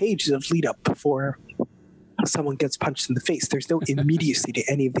pages and pages of lead up before someone gets punched in the face. There's no immediacy to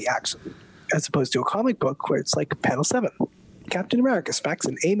any of the action, as opposed to a comic book where it's like panel 7. Captain America smacks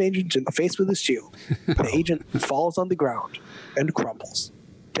an AIM agent in the face with his shield. The agent falls on the ground and crumbles.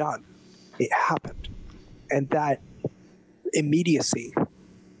 Done. It happened. And that immediacy,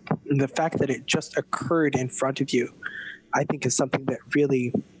 and the fact that it just occurred in front of you, I think is something that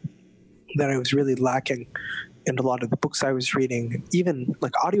I was really lacking in a lot of the books I was reading. Even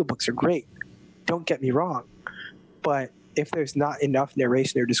like audiobooks are great. Don't get me wrong, but if there's not enough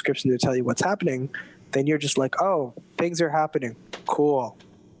narration or description to tell you what's happening, then you're just like, oh, things are happening. Cool.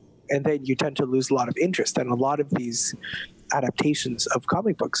 And then you tend to lose a lot of interest. And a lot of these adaptations of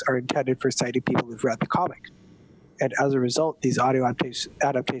comic books are intended for sighted people who've read the comic. And as a result, these audio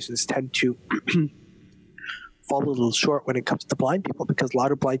adaptations tend to fall a little short when it comes to blind people, because a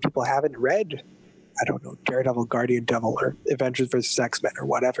lot of blind people haven't read, I don't know, Daredevil, Guardian Devil, or Avengers vs. X-Men, or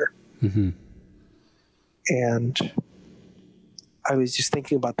whatever. Mm-hmm. And I was just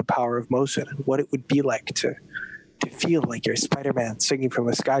thinking about the power of motion and what it would be like to feel like you're Spider-Man swinging from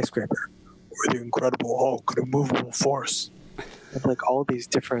a skyscraper, or the Incredible Hulk, an immovable force, and like all these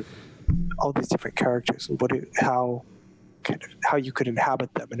different characters, and how you could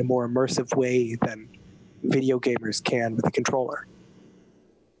inhabit them in a more immersive way than video gamers can with a controller.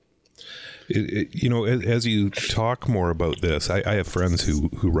 As you talk more about this, I have friends who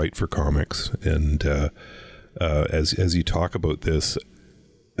write for comics, and as you talk about this,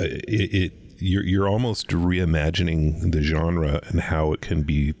 you're almost reimagining the genre and how it can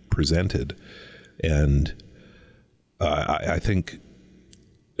be presented, and I think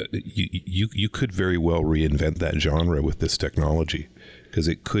you could very well reinvent that genre with this technology, because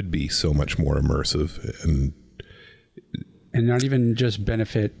it could be so much more immersive and not even just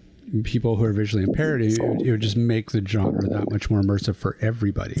benefit people who are visually impaired. It would just make the genre that much more immersive for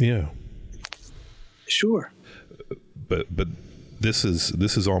everybody. Yeah, sure. But this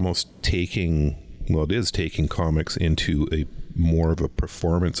is almost taking comics into a more of a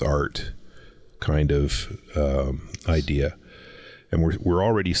performance art kind of idea, and we're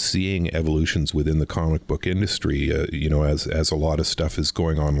already seeing evolutions within the comic book industry. As a lot of stuff is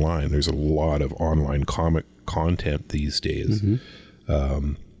going online, there's a lot of online comic content these days.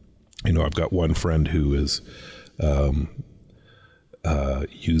 Mm-hmm. I've got one friend who is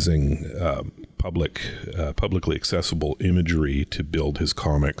using publicly accessible imagery to build his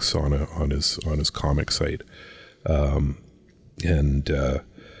comics on his comic site, and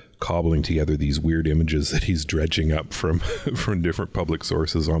cobbling together these weird images that he's dredging up from different public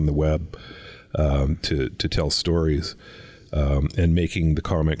sources on the web to tell stories, and making the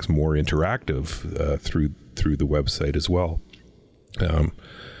comics more interactive through the website as well.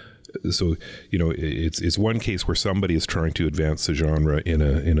 So, it's one case where somebody is trying to advance the genre in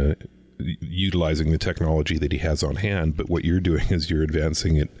a utilizing the technology that he has on hand, but what you're doing is you're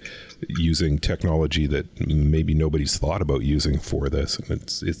advancing it using technology that maybe nobody's thought about using for this, and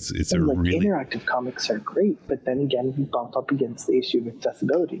it's and a really interactive comics are great, but then again we bump up against the issue of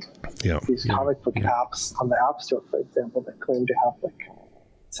accessibility. These comic book apps on the App Store, for example, that claim to have like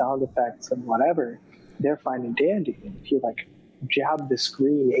sound effects and whatever, they're fine and dandy, and if you like jab the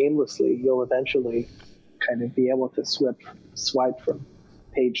screen aimlessly, you'll eventually kind of be able to swipe from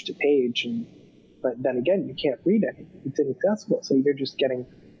page to page, but then again you can't read anything. It's inaccessible, so you're just getting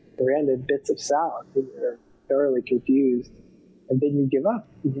random bits of sound and you're thoroughly confused, and then you give up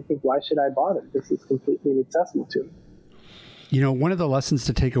and you think, why should I bother? This is completely inaccessible to me. One of the lessons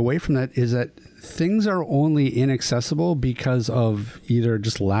to take away from that is that things are only inaccessible because of either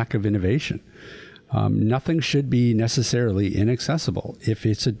just lack of innovation. Nothing should be necessarily inaccessible if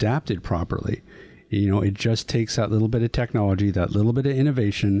it's adapted properly. It just takes that little bit of technology, that little bit of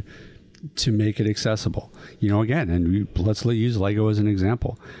innovation to make it accessible. Let's use Lego as an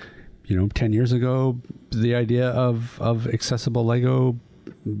example. 10 years ago, the idea of accessible Lego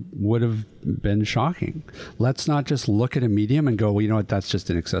would have been shocking. Let's not just look at a medium and go, well, you know what, that's just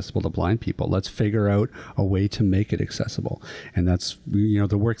inaccessible to blind people. Let's figure out a way to make it accessible. And that's,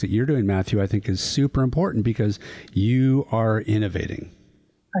 the work that you're doing, Matthew, I think is super important because you are innovating.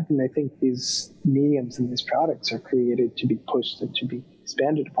 I think these mediums and these products are created to be pushed and to be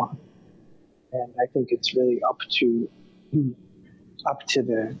expanded upon. And I think it's really up to the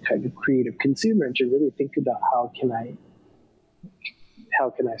kind of creative consumer to really think about how can I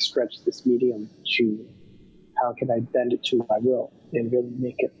stretch this medium to, how can I bend it to my will and really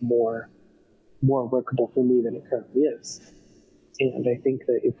make it more workable for me than it currently is. And I think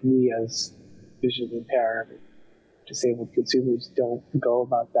that if we as visually impaired, disabled consumers don't go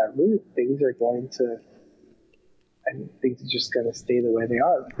about that route, things are just going to stay the way they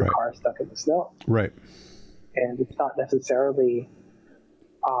are, like a car stuck in the snow. Right. And it's not necessarily,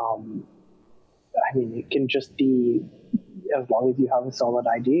 it can just be, as long as you have a solid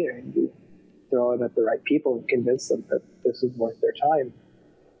idea and you throw it at the right people and convince them that this is worth their time,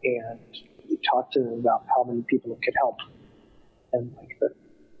 and you talk to them about how many people it could help, and like the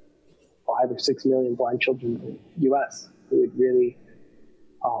 5 or 6 million blind children in the U.S. who would really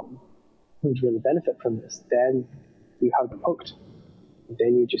benefit from this, then you have them hooked.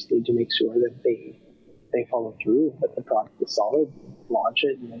 Then you just need to make sure that they follow through, that the product is solid, launch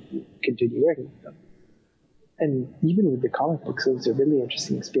it, and then you continue working with them. And even with the comic books, it was a really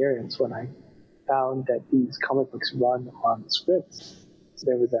interesting experience when I found that these comic books run on scripts. So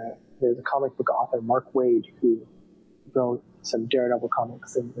there was a comic book author, Mark Waid, who wrote some Daredevil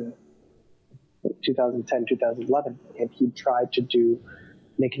comics in the 2010, 2011, and he tried to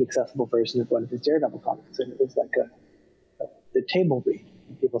make an accessible version of one of his Daredevil comics, and it was like the table read.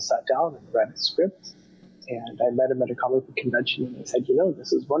 People sat down and read his script, and I met him at a comic book convention, and I said,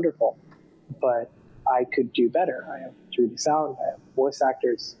 this is wonderful, but I could do better. I have 3D sound, I have voice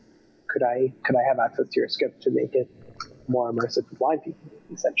actors. Could I have access to your script to make it more immersive for blind people?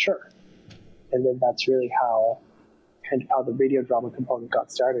 He said, sure. And then that's really how the radio drama component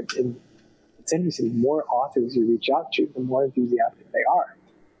got started. And it's interesting, the more authors you reach out to, the more enthusiastic they are.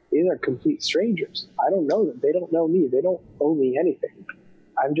 These are complete strangers. I don't know them. They don't know me. They don't owe me anything.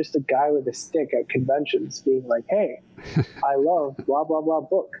 I'm just a guy with a stick at conventions being like, hey, I love blah, blah, blah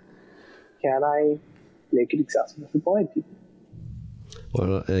book. Can I make it accessible for blind people?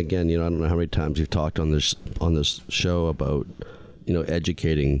 Well, again, I don't know how many times you've talked on this show about,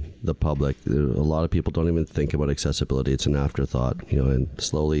 educating the public. A lot of people don't even think about accessibility. It's an afterthought, and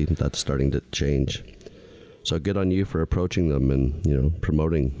slowly that's starting to change. So good on you for approaching them and,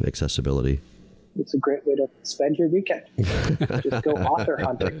 promoting accessibility. It's a great way to spend your weekend. Just go author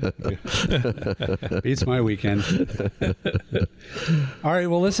hunting. Beats my weekend. All right.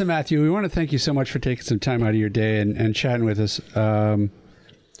 Well, listen, Matthew, we want to thank you so much for taking some time out of your day and chatting with us.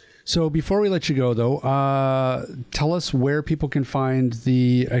 So before we let you go, though, tell us where people can find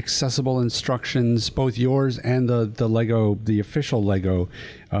the accessible instructions, both yours and the Lego, the official Lego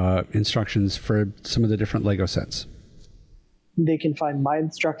instructions for some of the different Lego sets. They can find my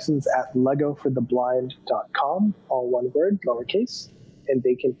instructions at legofortheblind.com, all one word, lowercase. And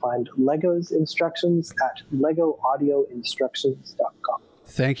they can find Lego's instructions at legoaudioinstructions.com.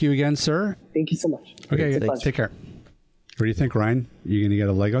 Thank you again, sir. Thank you so much. Okay, take care. What do you think, Ryan? You going to get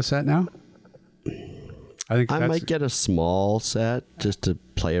a Lego set now? I might get a small set just to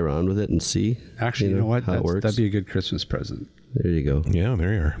play around with it and see. Actually, you know what? How it works. That'd be a good Christmas present. There you go. Yeah,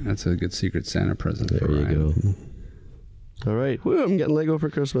 there you are. That's a good Secret Santa present. There for you Ryan. go. All right. Woo, I'm getting Lego for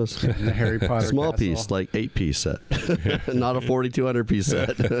Christmas. The Harry Potter Small castle. piece, like 8-piece set. Not a 4,200 piece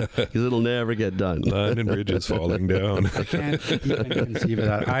set. Because it'll never get done. London Bridge is falling down. I can't even conceive of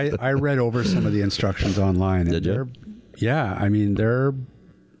that. I read over some of the instructions online. And Did you? Yeah, I mean, they're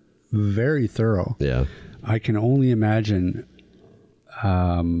very thorough. Yeah. I can only imagine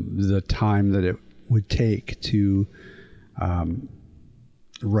the time that it would take to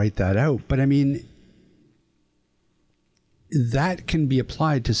write that out. But I mean, that can be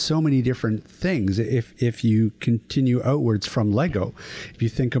applied to so many different things if you continue outwards from Lego. If you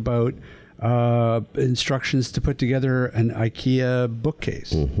think about instructions to put together an IKEA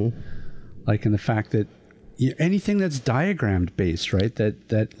bookcase, like in the fact that anything that's diagrammed based, right,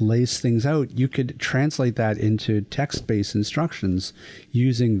 that lays things out, you could translate that into text-based instructions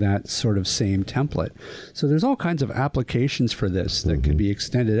using that sort of same template. So there's all kinds of applications for this that could be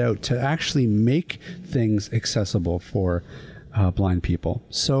extended out to actually make things accessible for blind people.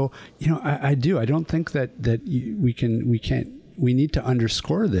 So, I don't think that we need to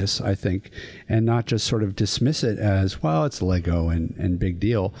underscore this, I think, and not just sort of dismiss it as, well, it's Lego and big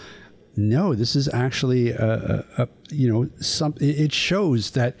deal. No, this is actually it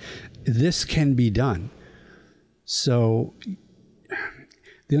shows that this can be done. So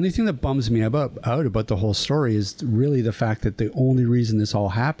the only thing that bums me out about the whole story is really the fact that the only reason this all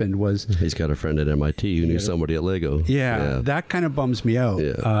happened was he's got a friend at MIT who knew somebody at Lego. Yeah, that kind of bums me out.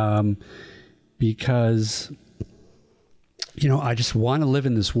 Yeah. Because I just want to live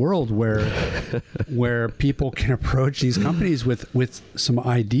in this world where people can approach these companies with some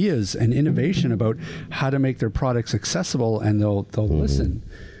ideas and innovation about how to make their products accessible, and they'll listen.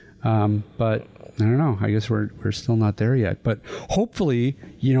 But I don't know. I guess we're still not there yet. But hopefully,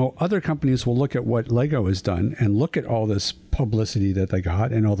 other companies will look at what Lego has done and look at all this publicity that they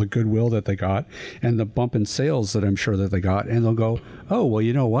got and all the goodwill that they got and the bump in sales that I'm sure that they got, and they'll go, oh, well,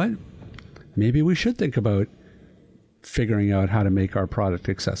 you know what? Maybe we should think about figuring out how to make our product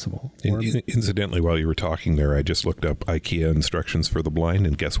accessible. Incidentally, while you were talking there, I just looked up IKEA instructions for the blind,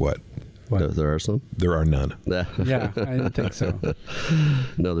 and guess what? There are some? There are none. Yeah, I didn't think so.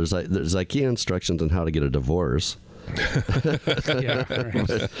 No, there's IKEA instructions on how to get a divorce. Yeah, right.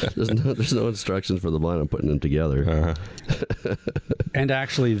 There's no instructions for the blind on putting them together. And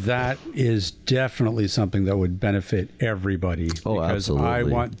actually, that is definitely something that would benefit everybody. Oh, because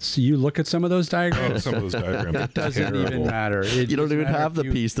absolutely. you look at some of those diagrams. Some of those diagrams It doesn't even matter. You don't even have the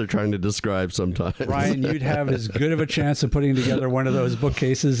piece they're trying to describe sometimes. Ryan, you'd have as good of a chance of putting together one of those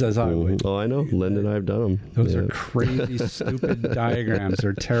bookcases as I would. Oh, I know. Lynn and I have done them. Those are crazy, stupid diagrams.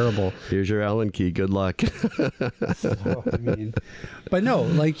 They're terrible. Here's your Allen key. Good luck. So, but no,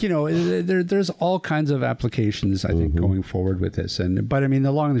 there's all kinds of applications, I think, going forward with this. But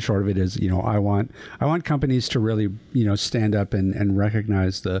the long and the short of it is, I want companies to really, stand up and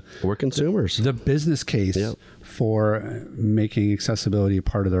recognize we're consumers. the business case for making accessibility a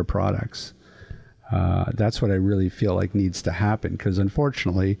part of their products. That's what I really feel like needs to happen, because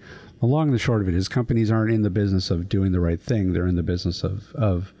unfortunately, the long and the short of it is companies aren't in the business of doing the right thing. They're in the business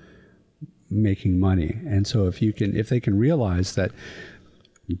of making money. And so if they can realize that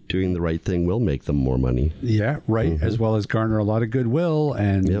doing the right thing will make them more money. Yeah, right. As well as garner a lot of goodwill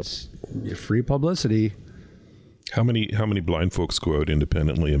and free publicity. How many blind folks go out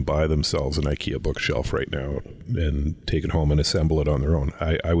independently and buy themselves an IKEA bookshelf right now and take it home and assemble it on their own?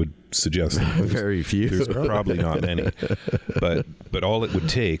 I would suggest that very few. There's probably not many, but all it would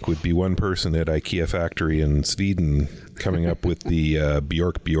take would be one person at IKEA factory in Sweden coming up with the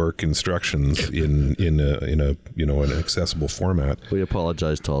Bjork instructions in an accessible format. We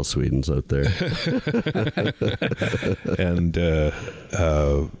apologize to all Swedens out there. And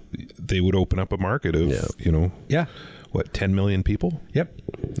they would open up a market of 10 million people. Yep.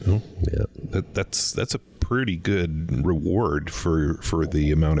 That's a pretty good reward for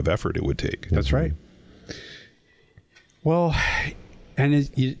the amount of effort it would take. That's right. Well, and it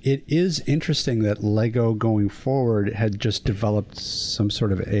is interesting that Lego going forward had just developed some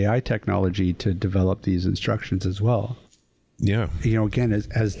sort of AI technology to develop these instructions as well. Yeah. Again,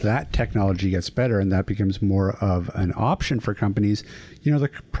 as that technology gets better and that becomes more of an option for companies,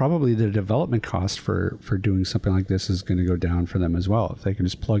 probably the development cost for doing something like this is going to go down for them as well. If they can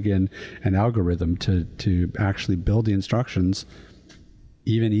just plug in an algorithm to actually build the instructions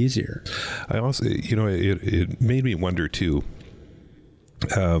even easier. I also, it made me wonder too,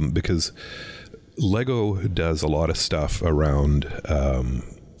 because Lego does a lot of stuff around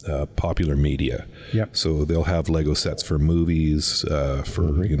popular media. Yep. So they'll have Lego sets for movies,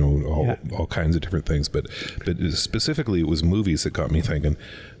 for all kinds of different things. But specifically, it was movies that got me thinking.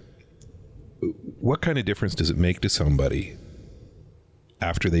 what kind of difference does it make to somebody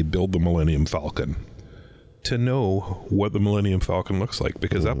after they build the Millennium Falcon to know what the Millennium Falcon looks like?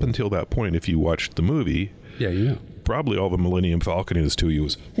 Because up until that point, if you watched the movie, probably all the Millennium Falcon is to you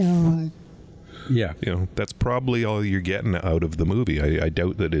is, that's probably all you're getting out of the movie. I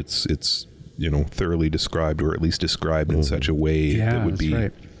doubt that it's thoroughly described, or at least described in such a way that would be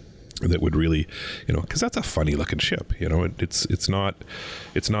that would really, because that's a funny looking ship. It's not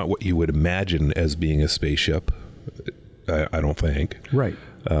what you would imagine as being a spaceship. I don't think. Right.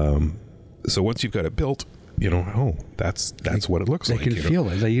 So once you've got it built, that's what it looks like. They can feel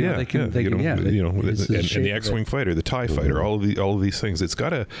it. And the X-wing fighter, the TIE fighter, all of these things. It's got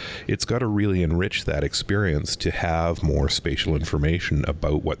to really enrich that experience to have more spatial information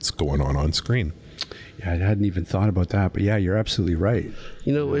about what's going on screen. Yeah, I hadn't even thought about that, but yeah, you're absolutely right.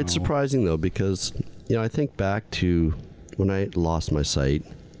 It's surprising though, because I think back to when I lost my sight,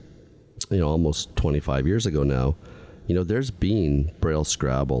 almost 25 years ago now. There's been Braille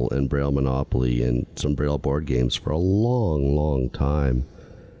Scrabble and Braille Monopoly and some Braille board games for a long, long time.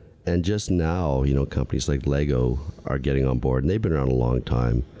 And just now, companies like Lego are getting on board, and they've been around a long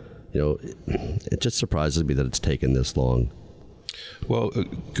time. It just surprises me that it's taken this long. Well,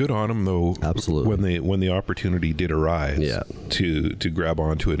 good on them though. Absolutely. When the opportunity did arise, to grab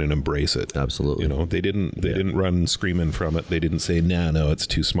onto it and embrace it. Absolutely. They didn't run screaming from it. They didn't say no, it's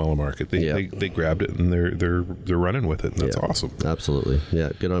too small a market. They grabbed it and they're running with it, and that's awesome. Absolutely.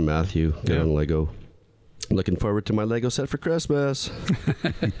 Yeah. Good on Matthew. Good on Lego. Looking forward to my Lego set for Christmas.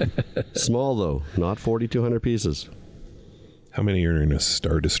 Small though, not 4,200 pieces. How many are in a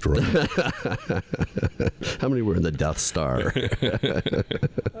Star Destroyer? How many were in the Death Star?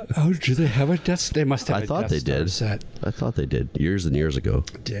 Oh, do they have a Death Star? They must have. I thought they did. Set. I thought they did years and years ago.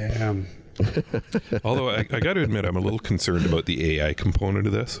 Damn. Although I got to admit, I'm a little concerned about the AI component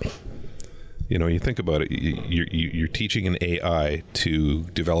of this. You think about it, you're teaching an AI to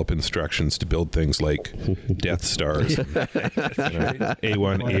develop instructions to build things like Death Stars,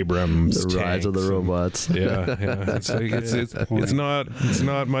 A1 Abrams, the rise of the robots. It's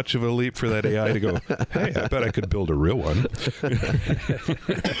not much of a leap for that AI to go, hey, I bet I could build a real one.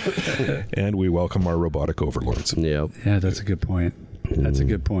 And we welcome our robotic overlords. Yeah, that's a good point. That's a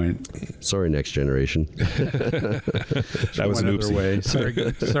good point. Sorry, next generation. That was an oopsie. Way. Sorry,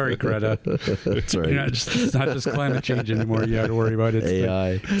 Greta. Sorry. It's not just climate change anymore. You have to worry about it.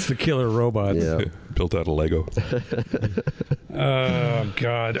 AI. It's the killer robots. Yeah. Built out of Lego. Oh,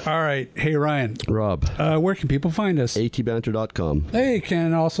 God. All right. Hey, Ryan. Rob. Where can people find us? atbanter.com. They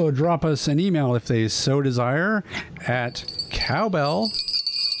can also drop us an email if they so desire at cowbell.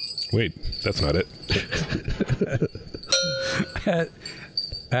 Wait, that's not it. at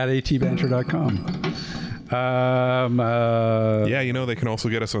atbanter.com. They can also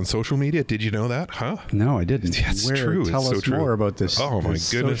get us on social media. Did you know that? Huh? No, I didn't. That's true. Tell us more about this. Oh, my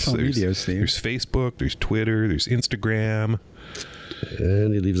goodness. Social media, Steve. There's Facebook, there's Twitter, there's Instagram.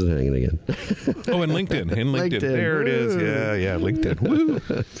 And he leaves it hanging again. Oh, and LinkedIn. LinkedIn. There it is. Yeah, LinkedIn. Woo.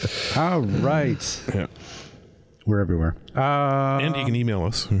 All right. Yeah. We're everywhere. And you can email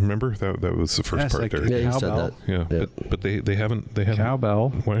us. Remember that was the first part there. Yeah, you said that. Yeah, but they haven't.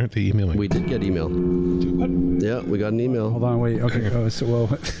 Cowbell. Why aren't they emailing? We did get email. Yeah, we got an email. Hold on, wait. Okay.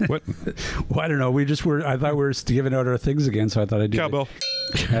 What? Well, I don't know. I thought we were giving out our things again, so I thought I'd do Cowbell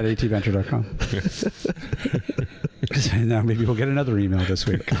at atbanter.com. Now maybe we'll get another email this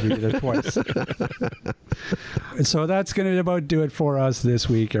week because we did it twice. So that's going to about do it for us this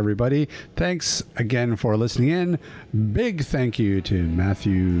week, everybody. Thanks again for listening in. Big thank you to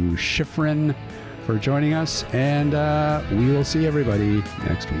Matthew Schifrin for joining us, and we will see everybody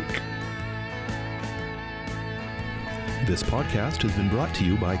next week. This podcast has been brought to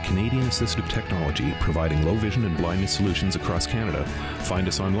you by Canadian Assistive Technology, providing low vision and blindness solutions across Canada. Find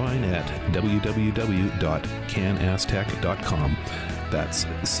us online at www.canasstech.com. That's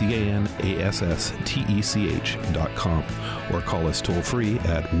CANASSTECH.com, or call us toll free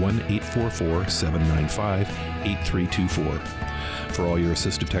at 1-844-795-8324. For all your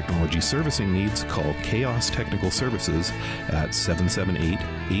assistive technology servicing needs, call Chaos Technical Services at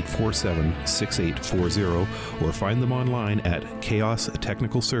 778-847-6840, or find them online at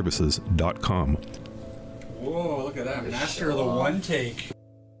chaostechnicalservices.com. Whoa, look at that. Master of the one take.